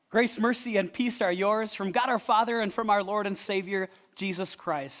Grace, mercy, and peace are yours from God our Father and from our Lord and Savior, Jesus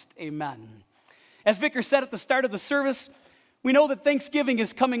Christ. Amen. As Vicar said at the start of the service, we know that Thanksgiving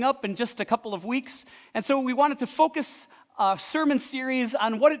is coming up in just a couple of weeks, and so we wanted to focus a sermon series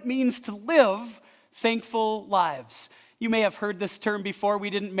on what it means to live thankful lives. You may have heard this term before, we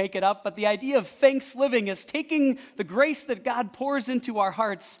didn't make it up, but the idea of thanks living is taking the grace that God pours into our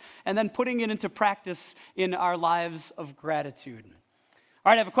hearts and then putting it into practice in our lives of gratitude. All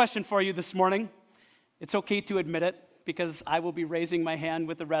right, I have a question for you this morning. It's okay to admit it because I will be raising my hand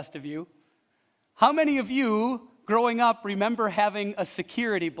with the rest of you. How many of you, growing up, remember having a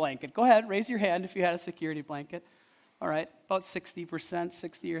security blanket? Go ahead, raise your hand if you had a security blanket. All right, about 60%,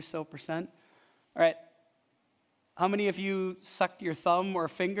 60 or so percent. All right, how many of you sucked your thumb or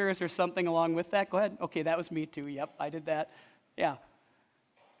fingers or something along with that? Go ahead. Okay, that was me too. Yep, I did that. Yeah.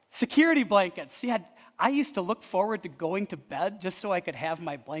 Security blankets. Yeah, I used to look forward to going to bed just so I could have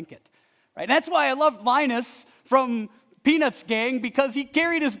my blanket. Right? And that's why I loved Linus from Peanuts gang, because he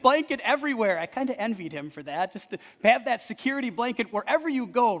carried his blanket everywhere. I kind of envied him for that, just to have that security blanket wherever you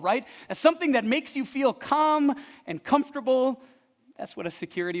go, right? As something that makes you feel calm and comfortable. That's what a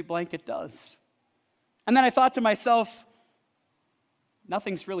security blanket does. And then I thought to myself,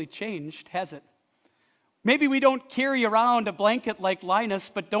 nothing's really changed, has it? Maybe we don't carry around a blanket like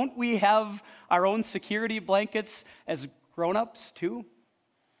Linus, but don't we have our own security blankets as grown-ups too?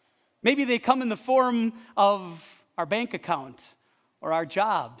 Maybe they come in the form of our bank account, or our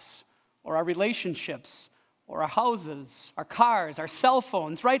jobs, or our relationships, or our houses, our cars, our cell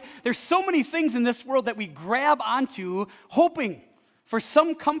phones, right? There's so many things in this world that we grab onto hoping for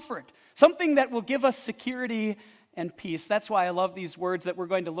some comfort, something that will give us security and peace. That's why I love these words that we're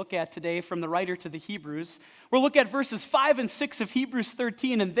going to look at today from the writer to the Hebrews. We'll look at verses 5 and 6 of Hebrews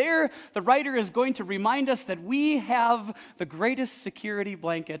 13, and there the writer is going to remind us that we have the greatest security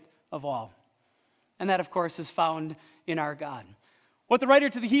blanket of all. And that, of course, is found in our God. What the writer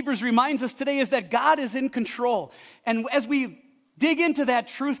to the Hebrews reminds us today is that God is in control. And as we dig into that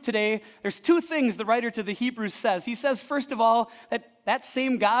truth today, there's two things the writer to the Hebrews says. He says, first of all, that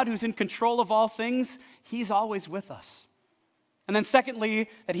same God who's in control of all things, he's always with us. And then secondly,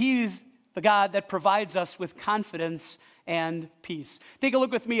 that he's the God that provides us with confidence and peace. Take a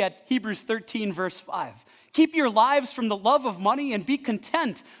look with me at Hebrews 13, verse 5. Keep your lives from the love of money and be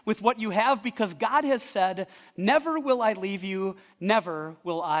content with what you have, because God has said, never will I leave you, never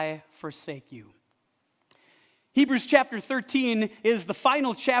will I forsake you. Hebrews chapter 13 is the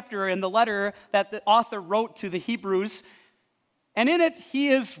final chapter in the letter that the author wrote to the Hebrews. And in it, he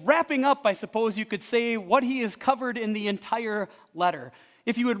is wrapping up, I suppose you could say, what he has covered in the entire letter.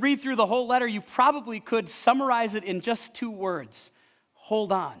 If you would read through the whole letter, you probably could summarize it in just two words: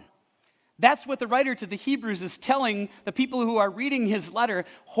 hold on. That's what the writer to the Hebrews is telling the people who are reading his letter.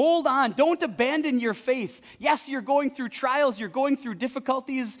 Hold on. Don't abandon your faith. Yes, you're going through trials, you're going through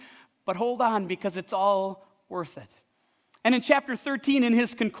difficulties, but hold on, because it's all worth it. And in chapter 13, in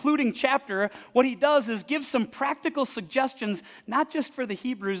his concluding chapter, what he does is give some practical suggestions, not just for the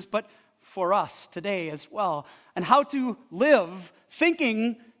Hebrews, but for us today as well, and how to live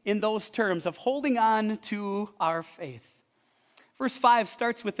thinking in those terms of holding on to our faith. Verse 5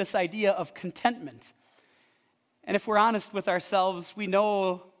 starts with this idea of contentment. And if we're honest with ourselves, we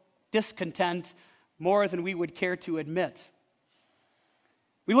know discontent more than we would care to admit.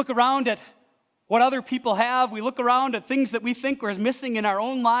 We look around at what other people have. We look around at things that we think are missing in our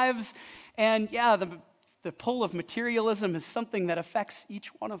own lives. And yeah, the pull of materialism is something that affects each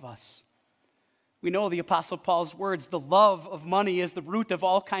one of us. We know the Apostle Paul's words, the love of money is the root of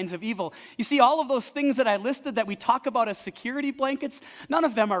all kinds of evil. You see, all of those things that I listed that we talk about as security blankets, none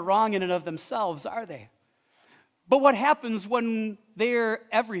of them are wrong in and of themselves, are they? But what happens when they're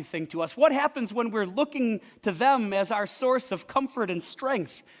everything to us? What happens when we're looking to them as our source of comfort and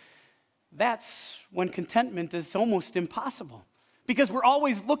strength? That's when contentment is almost impossible, because we're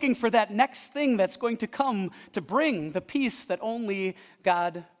always looking for that next thing that's going to come to bring the peace that only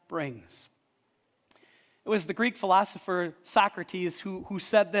God brings. It was the Greek philosopher Socrates who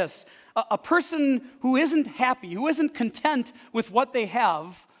said this: a person who isn't happy, who isn't content with what they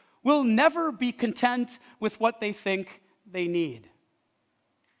have, will never be content with what they think they need.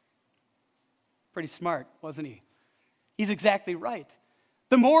 Pretty smart, wasn't he? He's exactly right.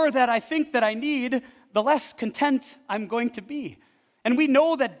 The more that I think that I need, the less content I'm going to be. And we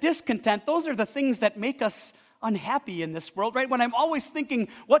know that discontent, those are the things that make us unhappy in this world, right? When I'm always thinking,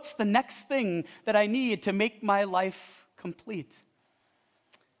 what's the next thing that I need to make my life complete?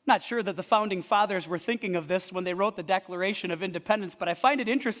 Not sure that the founding fathers were thinking of this when they wrote the Declaration of Independence, but I find it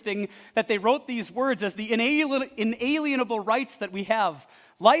interesting that they wrote these words as the inalienable rights that we have: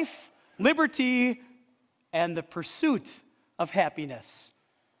 life, liberty, and the pursuit of happiness.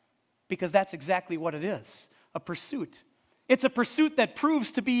 Because that's exactly what it is, a pursuit. It's a pursuit that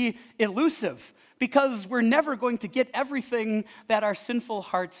proves to be elusive because we're never going to get everything that our sinful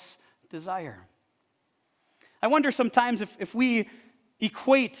hearts desire. I wonder sometimes if we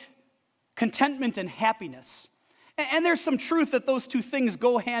equate contentment and happiness. And there's some truth that those two things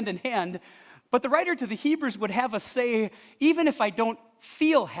go hand in hand, but the writer to the Hebrews would have us say, even if I don't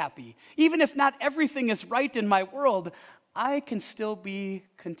feel happy, even if not everything is right in my world, I can still be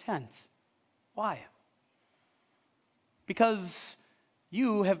content. Why? Because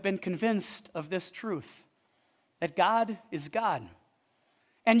you have been convinced of this truth, that God is God.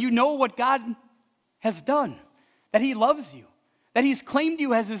 And you know what God has done, that He loves you, that He's claimed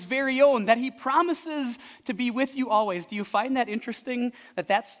you as His very own, that He promises to be with you always. Do you find that interesting, that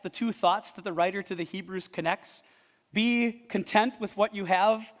that's the two thoughts that the writer to the Hebrews connects? Be content with what you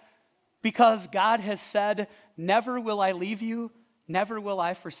have, because God has said, never will I leave you, never will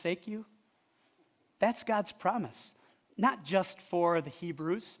I forsake you. That's God's promise, not just for the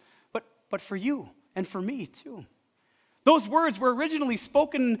Hebrews, but for you and for me too. Those words were originally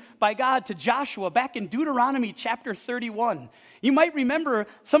spoken by God to Joshua back in Deuteronomy chapter 31. You might remember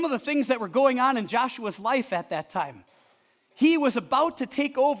some of the things that were going on in Joshua's life at that time. He was about to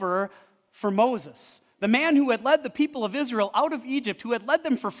take over for Moses. The man who had led the people of Israel out of Egypt, who had led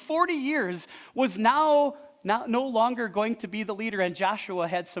them for 40 years, was now no longer going to be the leader, and Joshua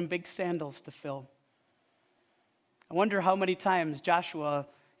had some big sandals to fill. I wonder how many times Joshua,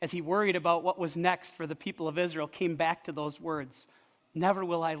 as he worried about what was next for the people of Israel, came back to those words: never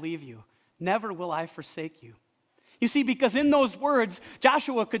will I leave you, never will I forsake you. You see, because in those words,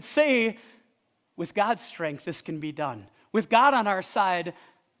 Joshua could say, with God's strength, this can be done. With God on our side,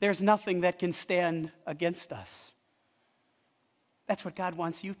 there's nothing that can stand against us. That's what God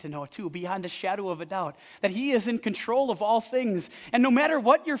wants you to know too, beyond a shadow of a doubt, that He is in control of all things. And no matter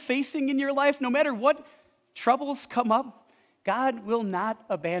what you're facing in your life, no matter what troubles come up, God will not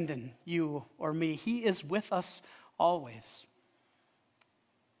abandon you or me. He is with us always.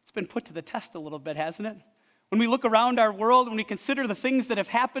 It's been put to the test a little bit, hasn't it? When we look around our world, when we consider the things that have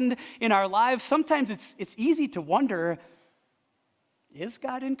happened in our lives, sometimes it's easy to wonder, is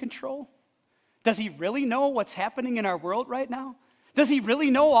God in control? Does He really know what's happening in our world right now? Does He really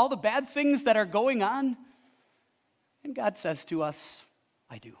know all the bad things that are going on? And God says to us,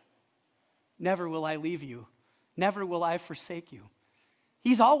 I do. Never will I leave you. Never will I forsake you.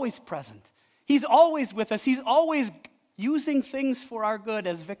 He's always present. He's always with us. He's always using things for our good,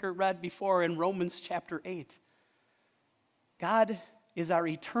 as Vicar read before in Romans chapter 8. God is our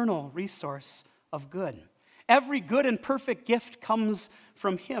eternal resource of good. Every good and perfect gift comes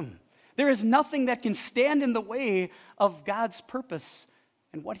from Him. There is nothing that can stand in the way of God's purpose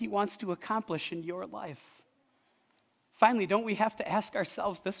and what He wants to accomplish in your life. Finally, don't we have to ask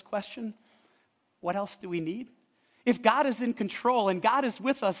ourselves this question? What else do we need? If God is in control and God is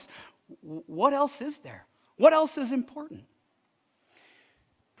with us, what else is there? What else is important?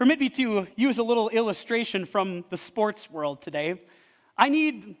 Permit me to use a little illustration from the sports world today. I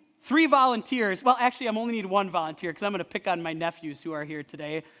need 3 volunteers. Well, actually, I only need 1 volunteer because I'm going to pick on my nephews who are here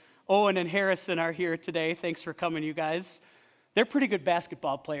today. Owen and Harrison are here today. Thanks for coming, you guys. They're pretty good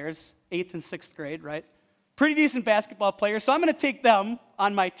basketball players, 8th and 6th grade, right? Pretty decent basketball players. So I'm going to take them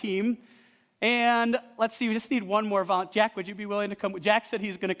on my team. And let's see, we just need 1 more volunteer. Jack, would you be willing to come? Jack said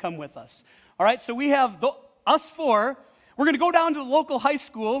he's going to come with us. All right, so we have us 4. We're going to go down to the local high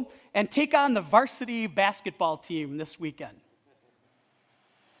school and take on the varsity basketball team this weekend.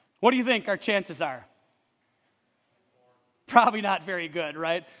 What do you think our chances are? Probably not very good,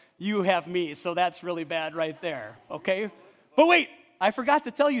 right? You have me, so that's really bad right there, okay? But wait, I forgot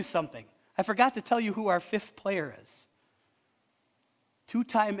to tell you something. I forgot to tell you who our 5th player is.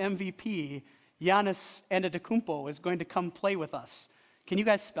 2-time MVP, Giannis Antetokounmpo, is going to come play with us. Can you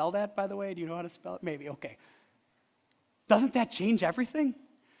guys spell that, by the way? Do you know how to spell it? Maybe, okay. Doesn't that change everything?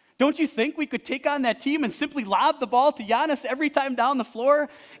 Don't you think we could take on that team and simply lob the ball to Giannis every time down the floor,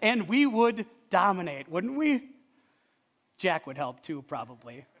 and we would dominate, wouldn't we? Jack would help too,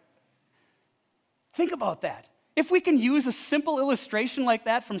 probably. Think about that. If we can use a simple illustration like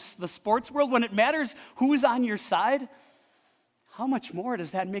that from the sports world, when it matters who's on your side, how much more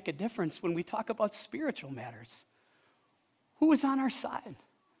does that make a difference when we talk about spiritual matters? Who is on our side?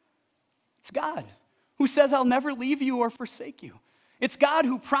 It's God, who says, I'll never leave you or forsake you. It's God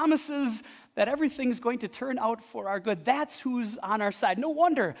who promises that everything's going to turn out for our good. That's who's on our side. No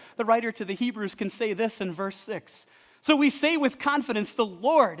wonder the writer to the Hebrews can say this in verse 6. So we say with confidence, the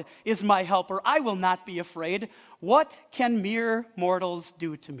Lord is my helper. I will not be afraid. What can mere mortals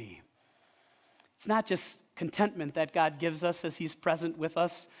do to me? It's not just contentment that God gives us as he's present with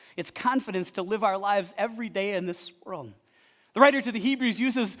us. It's confidence to live our lives every day in this world. The writer to the Hebrews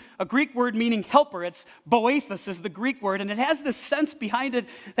uses a Greek word meaning helper. It's boethos is the Greek word, and it has this sense behind it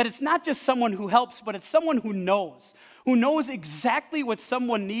that it's not just someone who helps, but it's someone who knows exactly what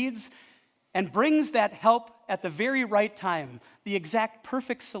someone needs and brings that help at the very right time, the exact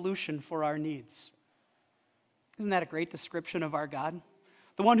perfect solution for our needs. Isn't that a great description of our God?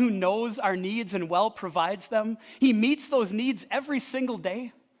 The one who knows our needs and well provides them. He meets those needs every single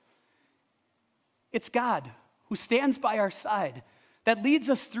day. It's God who stands by our side, that leads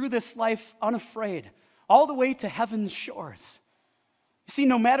us through this life unafraid, all the way to heaven's shores. You see,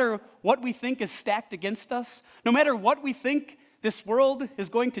 no matter what we think is stacked against us, no matter what we think this world is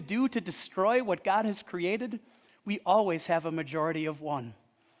going to do to destroy what God has created, we always have a majority of one,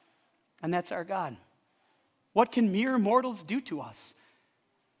 and that's our God. What can mere mortals do to us?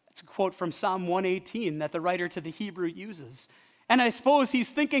 That's a quote from Psalm 118 that the writer to the Hebrew uses. And I suppose he's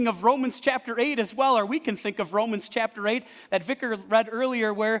thinking of Romans chapter 8 as well, or we can think of Romans chapter 8 that Vicar read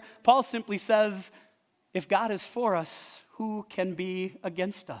earlier, where Paul simply says, if God is for us, who can be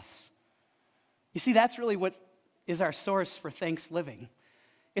against us? You see, that's really what is our source for thanks living.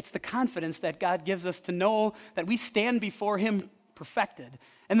 It's the confidence that God gives us to know that we stand before him perfected,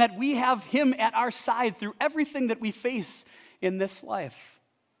 and that we have him at our side through everything that we face in this life.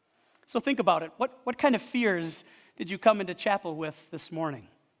 So think about it. What kind of fears did you come into chapel with this morning?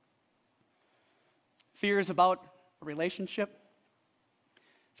 Fears about a relationship?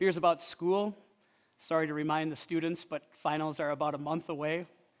 Fears about school? Sorry to remind the students, but finals are about a month away.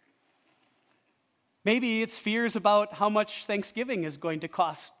 Maybe it's fears about how much Thanksgiving is going to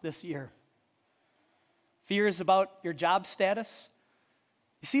cost this year. Fears about your job status.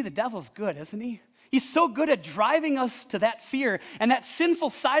 You see, the devil's good, isn't he? He's so good at driving us to that fear, and that sinful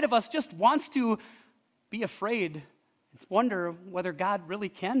side of us just wants to be afraid and wonder whether God really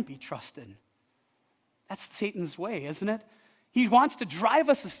can be trusted. That's Satan's way, isn't it? He wants to drive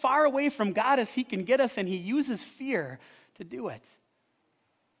us as far away from God as he can get us, and he uses fear to do it.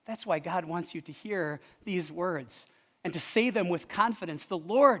 That's why God wants you to hear these words and to say them with confidence. The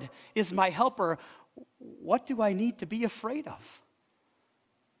Lord is my helper. What do I need to be afraid of?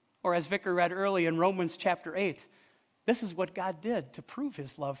 Or as Vicar read early in Romans chapter 8, this is what God did to prove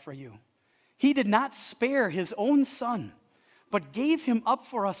his love for you. He did not spare his own son, but gave him up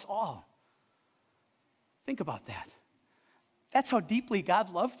for us all. Think about that. That's how deeply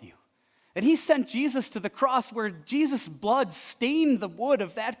God loved you. And he sent Jesus to the cross where Jesus' blood stained the wood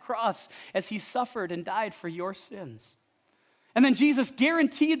of that cross as he suffered and died for your sins. And then Jesus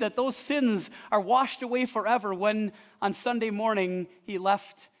guaranteed that those sins are washed away forever when on Sunday morning he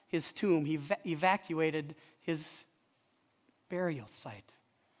left his tomb. He evacuated his burial site.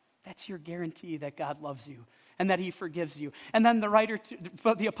 That's your guarantee that God loves you and that he forgives you. And then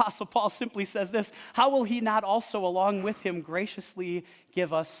the Apostle Paul simply says this, how will he not also along with him graciously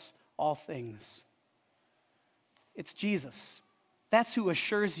give us all things? It's Jesus. That's who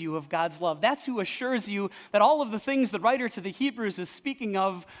assures you of God's love. That's who assures you that all of the things the writer to the Hebrews is speaking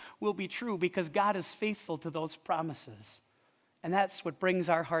of will be true because God is faithful to those promises. And that's what brings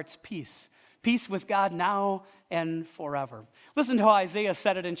our hearts peace. Peace with God now and forever. Listen to how Isaiah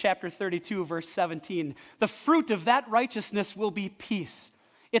said it in chapter 32, verse 17. The fruit of that righteousness will be peace.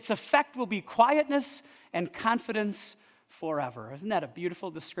 Its effect will be quietness and confidence forever. Isn't that a beautiful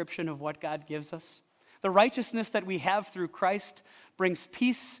description of what God gives us? The righteousness that we have through Christ brings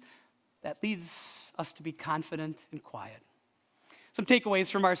peace that leads us to be confident and quiet. Some takeaways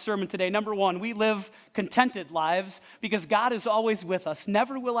from our sermon today. Number one, we live contented lives because God is always with us.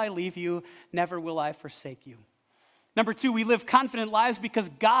 Never will I leave you, never will I forsake you. Number two, we live confident lives because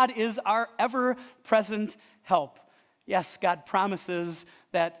God is our ever-present help. Yes, God promises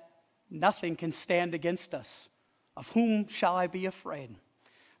that nothing can stand against us. Of whom shall I be afraid?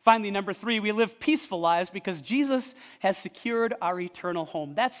 Finally, number three, we live peaceful lives because Jesus has secured our eternal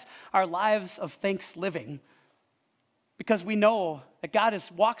home. That's our lives of thanks living. Because we know that God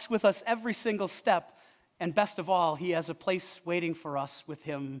walks with us every single step, and best of all, he has a place waiting for us with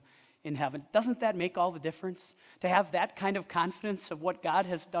him in heaven. Doesn't that make all the difference? To have that kind of confidence of what God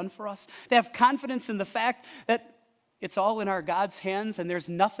has done for us? To have confidence in the fact that it's all in our God's hands and there's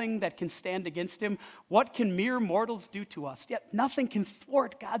nothing that can stand against him. What can mere mortals do to us? Yet nothing can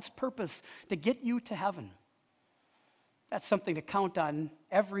thwart God's purpose to get you to heaven. That's something to count on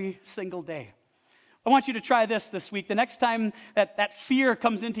every single day. I want you to try this week. The next time that fear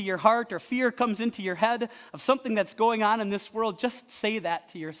comes into your heart or fear comes into your head of something that's going on in this world, just say that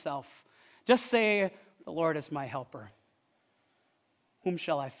to yourself. Just say, the Lord is my helper. Whom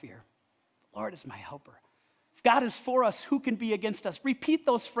shall I fear? The Lord is my helper. If God is for us, who can be against us? Repeat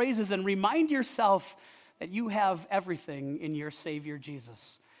those phrases and remind yourself that you have everything in your Savior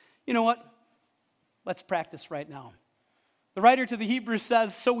Jesus. You know what? Let's practice right now. The writer to the Hebrews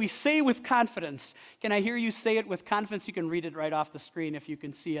says, so we say with confidence. Can I hear you say it with confidence? You can read it right off the screen if you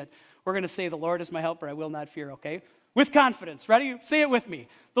can see it. We're going to say, the Lord is my helper, I will not fear, okay? With confidence. Ready? Say it with me.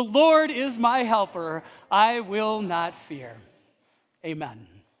 The Lord is my helper, I will not fear. Amen.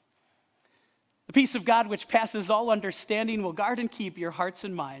 The peace of God, which passes all understanding, will guard and keep your hearts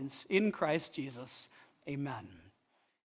and minds in Christ Jesus. Amen.